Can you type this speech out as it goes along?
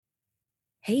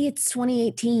Hey, it's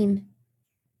 2018.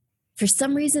 For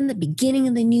some reason, the beginning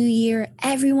of the new year,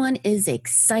 everyone is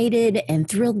excited and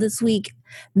thrilled this week,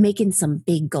 making some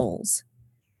big goals.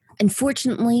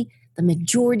 Unfortunately, the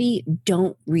majority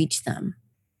don't reach them.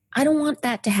 I don't want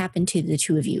that to happen to the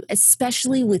two of you,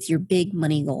 especially with your big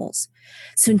money goals.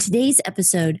 So in today's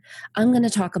episode, I'm going to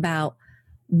talk about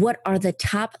what are the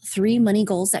top 3 money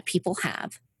goals that people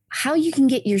have, how you can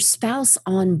get your spouse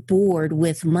on board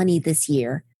with money this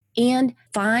year, and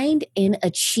find and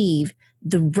achieve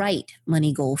the right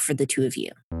money goal for the two of you.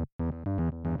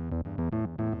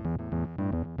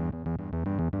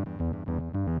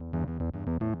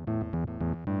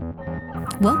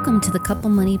 Welcome to the Couple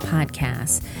Money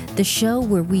Podcast, the show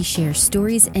where we share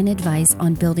stories and advice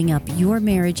on building up your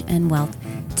marriage and wealth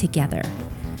together.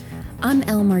 I'm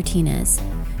Elle Martinez.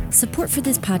 Support for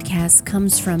this podcast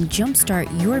comes from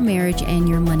Jumpstart Your Marriage and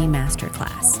Your Money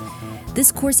Masterclass. This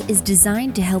course is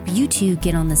designed to help you two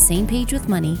get on the same page with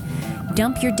money,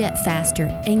 dump your debt faster,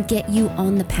 and get you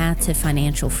on the path to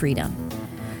financial freedom.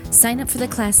 Sign up for the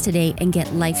class today and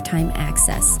get lifetime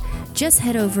access. Just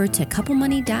head over to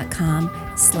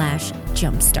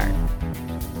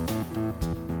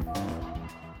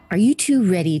couplemoney.com/jumpstart. Are you two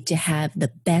ready to have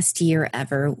the best year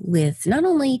ever with not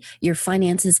only your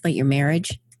finances, but your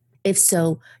marriage? If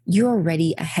so, you're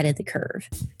already ahead of the curve.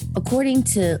 According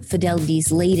to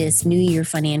Fidelity's latest New Year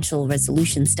financial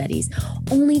resolution studies,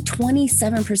 only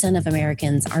 27% of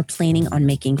Americans are planning on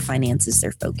making finances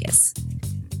their focus.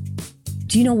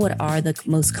 Do you know what are the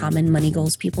most common money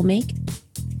goals people make?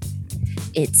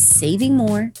 It's saving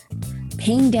more,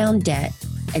 paying down debt,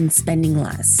 and spending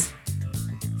less.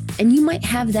 And you might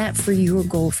have that for your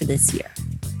goal for this year.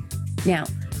 Now,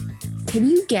 can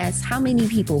you guess how many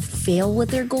people fail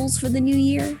with their goals for the new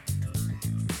year?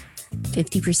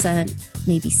 50%,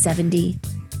 maybe 70%.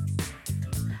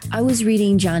 I was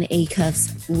reading Jon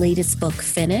Acuff's latest book,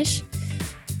 Finish,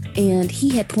 and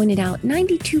he had pointed out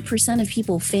 92% of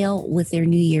people fail with their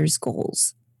New Year's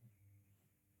goals.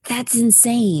 That's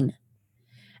insane.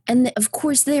 And of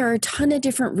course, there are a ton of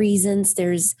different reasons.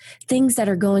 There's things that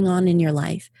are going on in your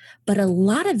life, but a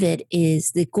lot of it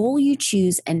is the goal you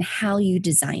choose and how you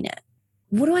design it.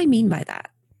 What do I mean by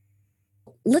that?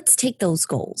 Let's take those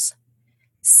goals.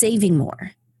 Saving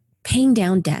more, paying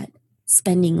down debt,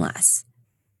 spending less.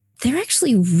 They're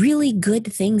actually really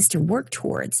good things to work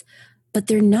towards, but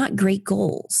they're not great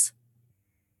goals.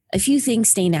 A few things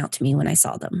stand out to me when I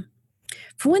saw them.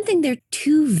 For one thing, they're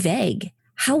too vague.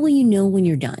 How will you know when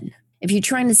you're done? If you're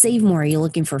trying to save more, are you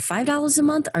looking for $5 a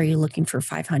month? Or are you looking for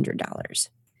 $500?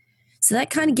 So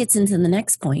that kind of gets into the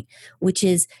next point, which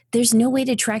is there's no way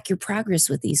to track your progress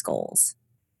with these goals.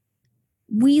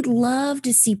 We love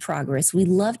to see progress. We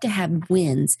love to have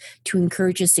wins to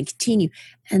encourage us to continue.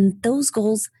 And those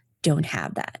goals don't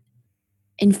have that.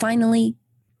 And finally,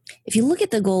 if you look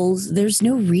at the goals, there's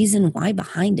no reason why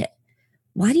behind it.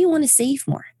 Why do you want to save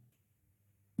more?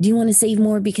 Do you want to save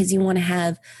more because you want to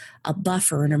have a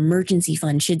buffer, an emergency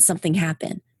fund should something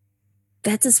happen?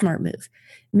 That's a smart move.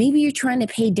 Maybe you're trying to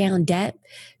pay down debt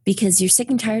because you're sick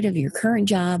and tired of your current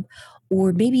job,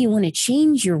 or maybe you want to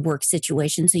change your work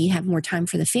situation so you have more time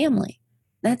for the family.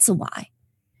 That's a why.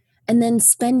 And then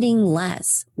spending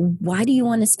less. Why do you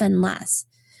want to spend less?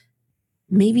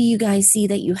 Maybe you guys see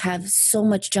that you have so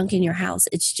much junk in your house.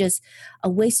 It's just a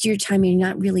waste of your time and you're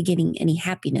not really getting any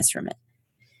happiness from it.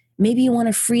 Maybe you want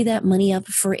to free that money up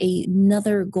for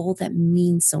another goal that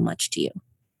means so much to you.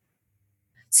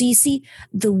 So you see,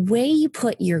 the way you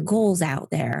put your goals out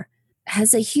there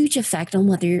has a huge effect on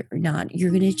whether or not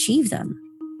you're going to achieve them.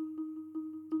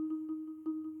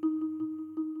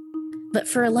 But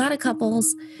for a lot of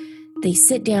couples, they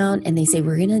sit down and they say,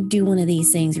 we're going to do one of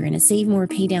these things. We're going to save more,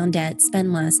 pay down debt,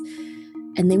 spend less.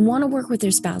 And they want to work with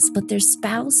their spouse, but their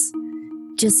spouse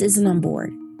just isn't on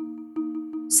board.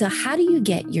 So how do you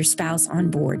get your spouse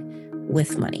on board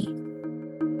with money?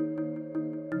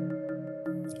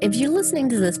 If you're listening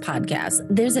to this podcast,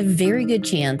 there's a very good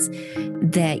chance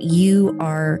that you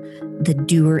are the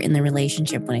doer in the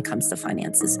relationship when it comes to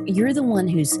finances. You're the one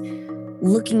who's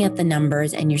looking at the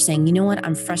numbers and you're saying, you know what,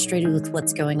 I'm frustrated with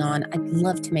what's going on. I'd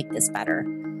love to make this better.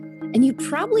 And you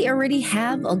probably already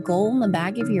have a goal in the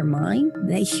back of your mind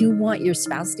that you want your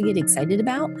spouse to get excited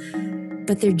about,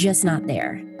 but they're just not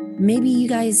there. Maybe you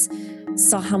guys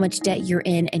saw how much debt you're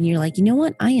in and you're like, you know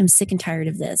what, I am sick and tired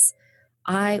of this.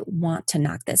 I want to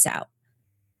knock this out.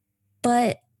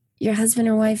 But your husband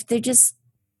or wife, they're just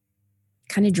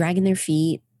kind of dragging their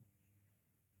feet.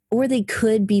 Or they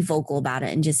could be vocal about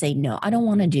it and just say, no, I don't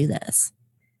want to do this.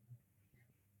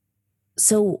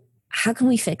 So how can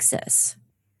we fix this?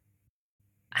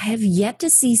 I have yet to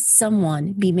see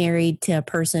someone be married to a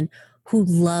person who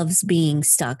loves being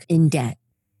stuck in debt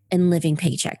and living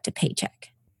paycheck to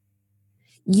paycheck.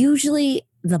 Usually,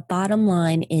 the bottom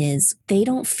line is they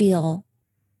don't feel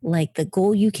like the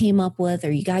goal you came up with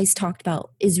or you guys talked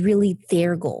about is really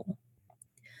their goal.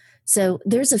 So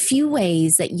there's a few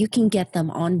ways that you can get them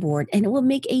on board, and it will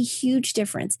make a huge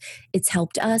difference. It's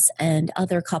helped us and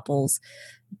other couples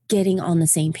getting on the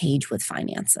same page with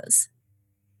finances.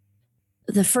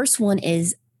 The first one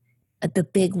is the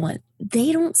big one.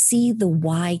 They don't see the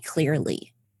why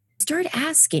clearly. Start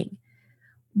asking,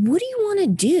 what do you want to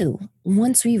do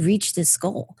once we reach this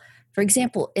goal? For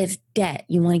example, if debt,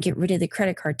 you want to get rid of the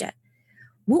credit card debt.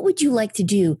 What would you like to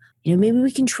do? Maybe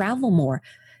we can travel more.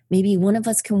 Maybe one of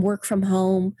us can work from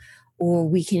home, or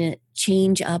we can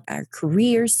change up our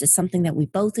careers to something that we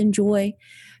both enjoy.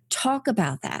 Talk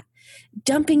about that.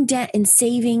 Dumping debt and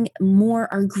saving more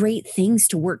are great things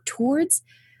to work towards,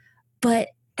 but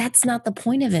that's not the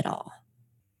point of it all.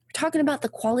 We're talking about the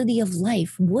quality of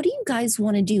life. What do you guys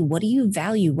want to do? What do you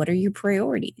value? What are your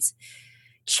priorities?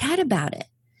 Chat about it.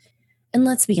 And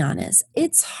let's be honest,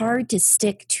 it's hard to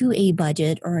stick to a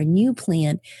budget or a new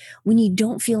plan when you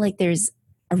don't feel like there's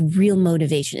a real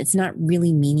motivation. It's not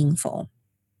really meaningful.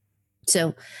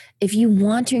 So if you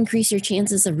want to increase your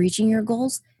chances of reaching your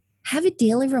goals, have a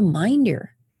daily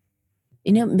reminder.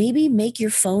 Maybe make your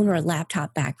phone or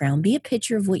laptop background be a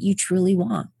picture of what you truly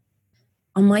want.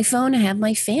 On my phone, I have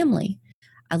my family.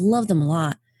 I love them a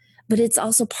lot, but it's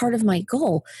also part of my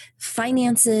goal.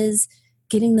 Finances,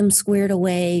 getting them squared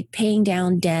away, paying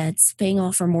down debts, paying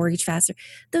off our mortgage faster.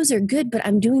 Those are good, but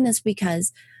I'm doing this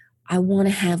because I want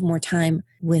to have more time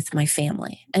with my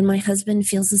family. And my husband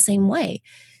feels the same way.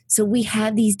 So we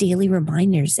have these daily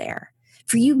reminders there.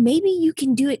 For you, maybe you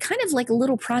can do it kind of like a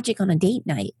little project on a date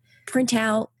night. Print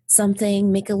out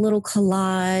something, make a little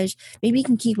collage. Maybe you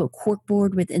can keep a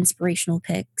corkboard with inspirational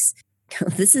pics.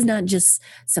 This is not just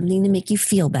something to make you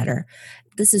feel better.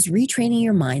 This is retraining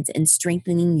your minds and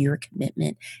strengthening your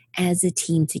commitment as a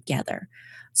team together.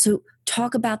 So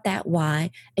talk about that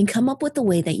why and come up with a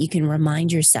way that you can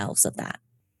remind yourselves of that.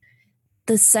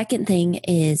 The second thing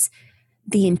is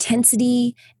the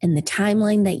intensity and the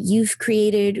timeline that you've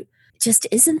created just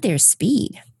isn't their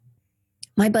speed.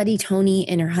 My buddy Tony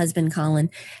and her husband Colin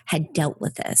had dealt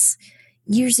with this.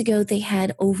 Years ago, they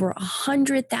had over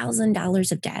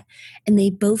 $100,000 of debt, and they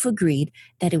both agreed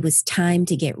that it was time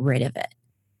to get rid of it.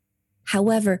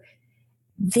 However,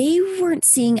 they weren't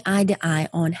seeing eye to eye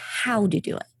on how to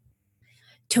do it.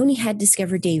 Tony had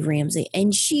discovered Dave Ramsey,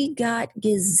 and she got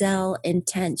gazelle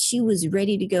intense. She was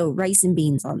ready to go rice and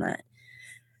beans on that.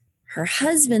 Her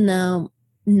husband, though,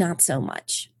 not so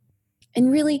much.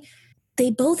 And really,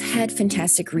 they both had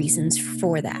fantastic reasons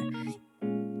for that.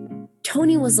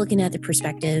 Tony was looking at the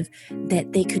perspective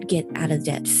that they could get out of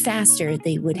debt faster.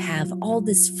 They would have all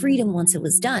this freedom once it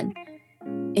was done.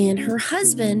 And her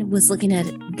husband was looking at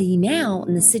the now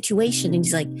and the situation, and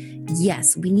he's like,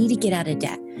 yes, we need to get out of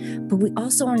debt. But we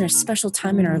also are in a special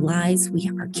time in our lives.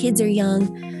 Our kids are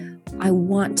young. I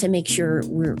want to make sure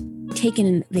we're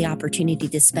taking the opportunity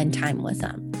to spend time with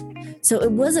them. So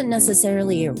it wasn't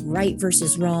necessarily a right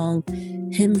versus wrong,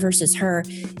 him versus her.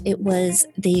 It was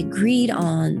they agreed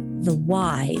on the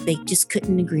why. They just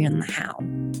couldn't agree on the how.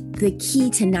 The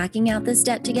key to knocking out this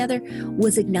debt together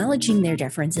was acknowledging their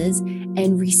differences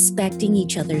and respecting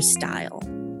each other's style.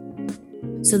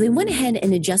 So they went ahead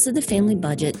and adjusted the family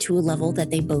budget to a level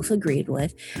that they both agreed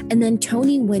with. And then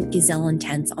Tony went gazelle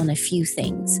intense on a few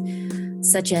things,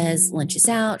 such as lunches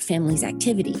out, family's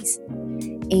activities.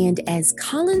 And as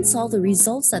Colin saw the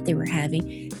results that they were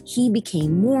having, he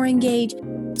became more engaged.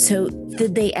 So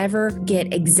did they ever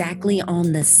get exactly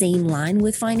on the same line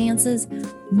with finances?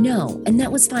 No, and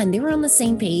that was fine. They were on the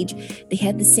same page. They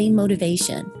had the same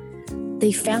motivation.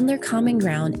 They found their common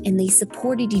ground and they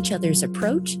supported each other's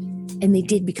approach, and they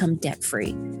did become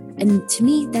debt-free. And to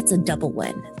me, that's a double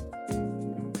win.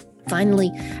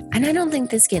 Finally, and I don't think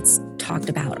this gets talked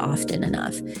about often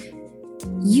enough,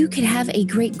 you could have a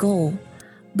great goal,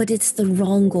 but it's the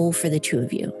wrong goal for the two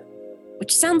of you,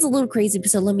 which sounds a little crazy,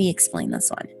 so let me explain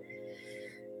this one.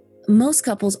 Most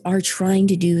couples are trying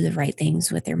to do the right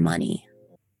things with their money,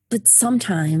 but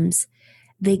sometimes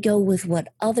they go with what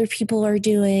other people are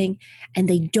doing and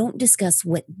they don't discuss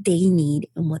what they need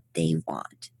and what they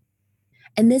want.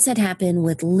 And this had happened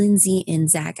with Lindsay and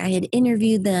Zach. I had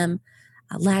interviewed them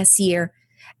last year.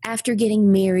 After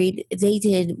getting married, they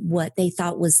did what they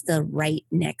thought was the right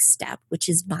next step, which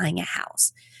is buying a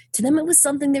house. To them, it was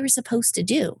something they were supposed to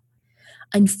do.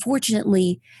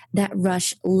 Unfortunately, that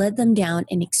rush led them down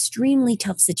an extremely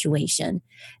tough situation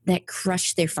that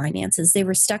crushed their finances. They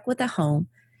were stuck with a home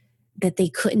that they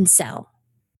couldn't sell.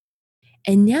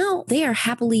 And now they are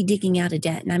happily digging out of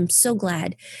debt. And I'm so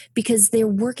glad because they're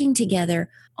working together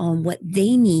on what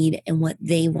they need and what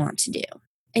they want to do.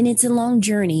 And it's a long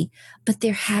journey, but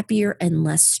they're happier and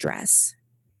less stress.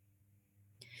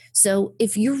 So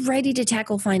if you're ready to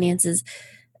tackle finances,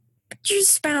 but your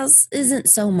spouse isn't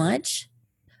so much,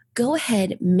 go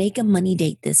ahead, make a money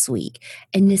date this week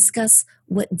and discuss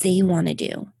what they want to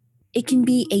do. It can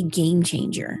be a game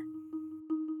changer.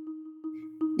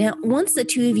 Now, once the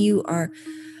two of you are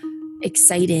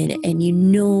excited and you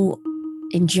know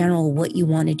in general what you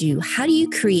want to do, how do you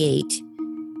create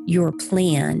your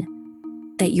plan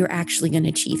that you're actually going to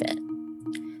achieve it?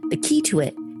 The key to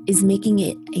it is making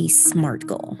it a SMART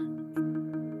goal.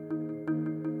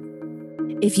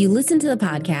 If you listen to the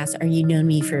podcast or you've known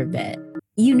me for a bit,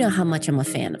 you know how much I'm a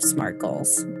fan of SMART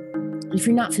goals. If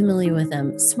you're not familiar with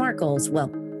them, SMART goals, well,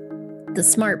 the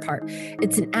SMART part,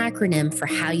 it's an acronym for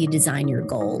how you design your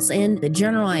goals. And the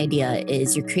general idea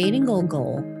is you're creating a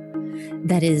goal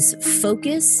that is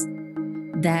focused,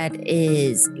 that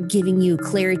is giving you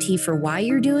clarity for why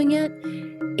you're doing it,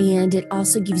 and it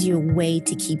also gives you a way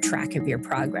to keep track of your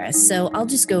progress. So I'll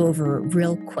just go over it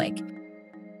real quick.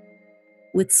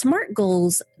 With SMART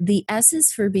goals, the S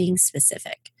is for being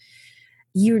specific.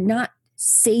 You're not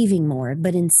saving more,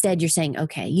 but instead you're saying,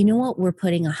 okay, you know what? We're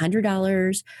putting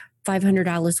 $100,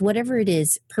 $500, whatever it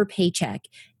is per paycheck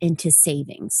into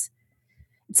savings.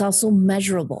 It's also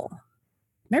measurable.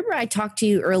 Remember I talked to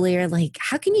you earlier, like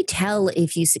how can you tell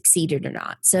if you succeeded or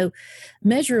not? So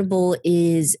measurable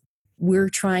is we're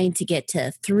trying to get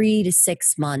to 3 to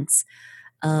 6 months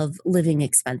of living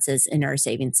expenses in our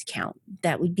savings account.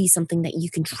 That would be something that you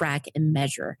can track and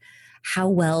measure how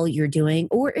well you're doing,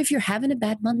 or if you're having a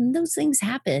bad month and those things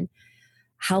happen,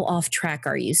 how off track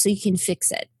are you so you can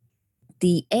fix it.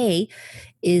 The A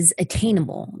is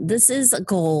attainable. This is a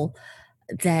goal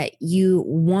that you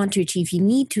want to achieve, you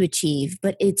need to achieve,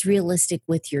 but it's realistic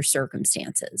with your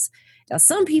circumstances. Now,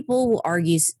 some people will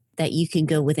argue that you can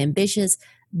go with ambitious.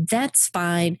 That's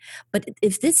fine. But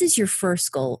if this is your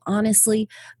first goal, honestly,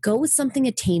 go with something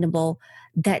attainable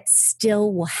that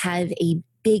still will have a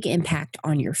big impact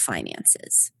on your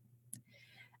finances.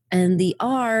 And the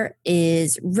R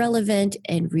is relevant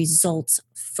and results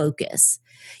focus.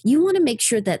 You want to make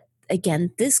sure that,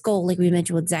 again, this goal, like we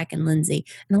mentioned with Zach and Lindsay,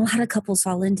 and a lot of couples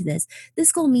fall into this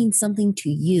goal means something to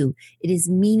you. It is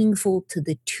meaningful to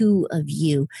the two of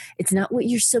you. It's not what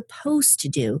you're supposed to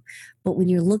do, but when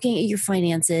you're looking at your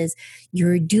finances,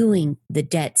 you're doing the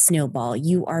debt snowball.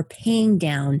 You are paying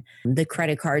down the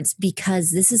credit cards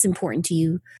because this is important to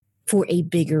you for a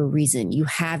bigger reason. You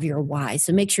have your why.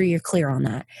 So make sure you're clear on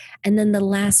that. And then the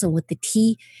last one with the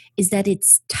T is that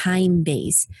it's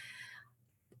time-based.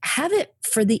 Have it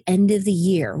for the end of the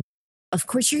year. Of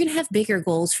course, you're going to have bigger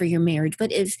goals for your marriage,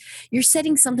 but if you're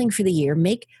setting something for the year,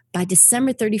 make by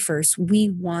December 31st, we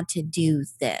want to do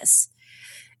this.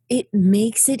 It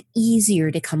makes it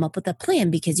easier to come up with a plan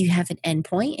because you have an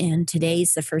endpoint, and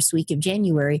today's the first week of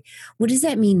January. What does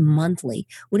that mean monthly?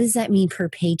 What does that mean per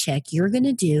paycheck you're going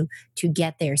to do to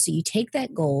get there? So you take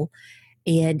that goal,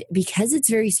 and because it's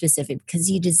very specific, because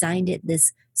you designed it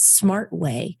this smart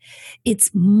way,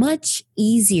 it's much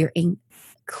easier and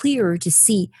clearer to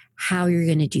see how you're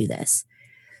going to do this.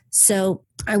 So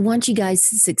I want you guys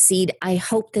to succeed. I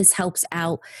hope this helps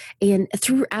out. And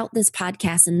throughout this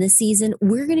podcast and this season,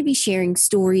 we're going to be sharing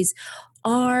stories,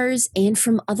 ours and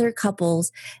from other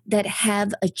couples that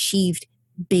have achieved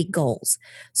big goals.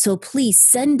 So please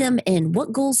send them in.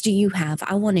 What goals do you have?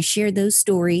 I want to share those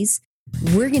stories.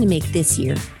 We're going to make this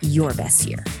year your best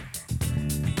year.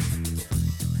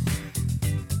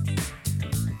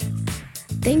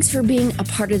 Thanks for being a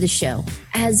part of the show.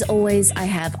 As always, I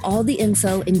have all the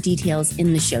info and details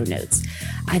in the show notes.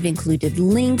 I've included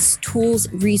links, tools,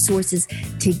 resources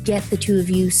to get the two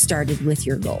of you started with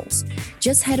your goals.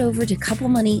 Just head over to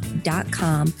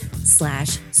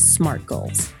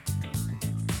couplemoney.com/smartgoals.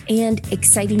 And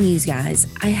exciting news, guys.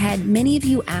 I had many of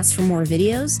you ask for more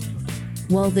videos.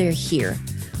 Well, they're here.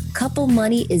 Couple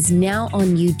Money is now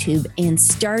on YouTube, and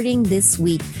starting this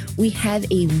week, we have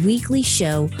a weekly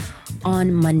show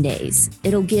on Mondays.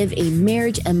 It'll give a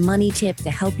marriage and money tip to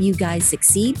help you guys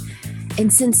succeed.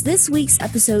 And since this week's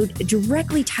episode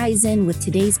directly ties in with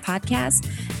today's podcast,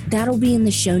 that'll be in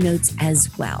the show notes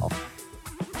as well.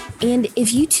 And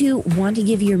if you two want to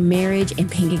give your marriage and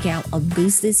bank account a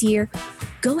boost this year,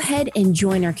 go ahead and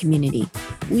join our community.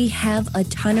 We have a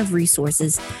ton of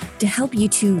resources to help you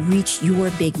to reach your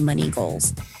big money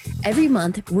goals. Every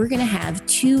month, we're going to have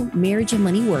 2 marriage and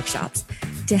money workshops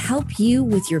to help you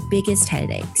with your biggest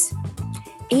headaches.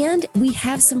 And we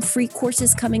have some free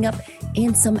courses coming up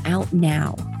and some out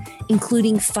now,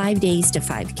 including 5 days to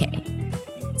 5K.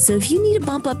 So if you need to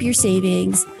bump up your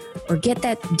savings or get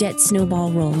that debt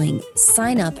snowball rolling,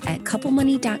 sign up at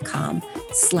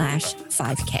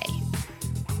couplemoney.com/5K.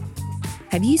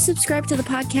 Have you subscribed to the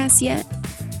podcast yet?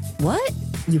 What?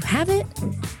 You haven't?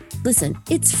 Listen,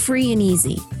 it's free and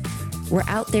easy. We're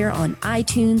out there on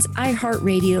iTunes,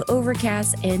 iHeartRadio,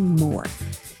 Overcast, and more.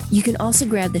 You can also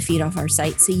grab the feed off our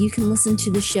site so you can listen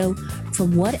to the show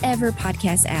from whatever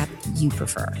podcast app you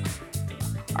prefer.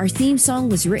 Our theme song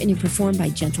was written and performed by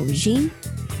Gentle Regime.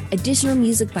 Additional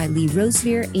music by Lee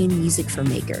Rosevere and Music for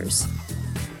Makers.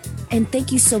 And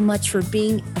thank you so much for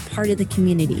being a part of the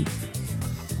community.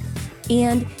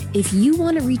 And if you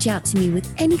want to reach out to me with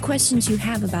any questions you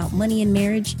have about money and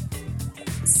marriage,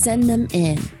 send them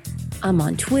in. I'm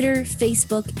on Twitter,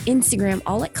 Facebook, Instagram,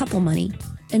 all at Couple Money.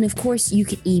 And of course, you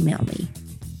can email me.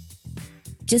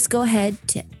 Just go ahead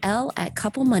to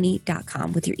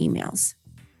l@couplemoney.com with your emails.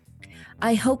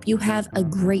 I hope you have a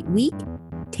great week.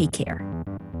 Take care.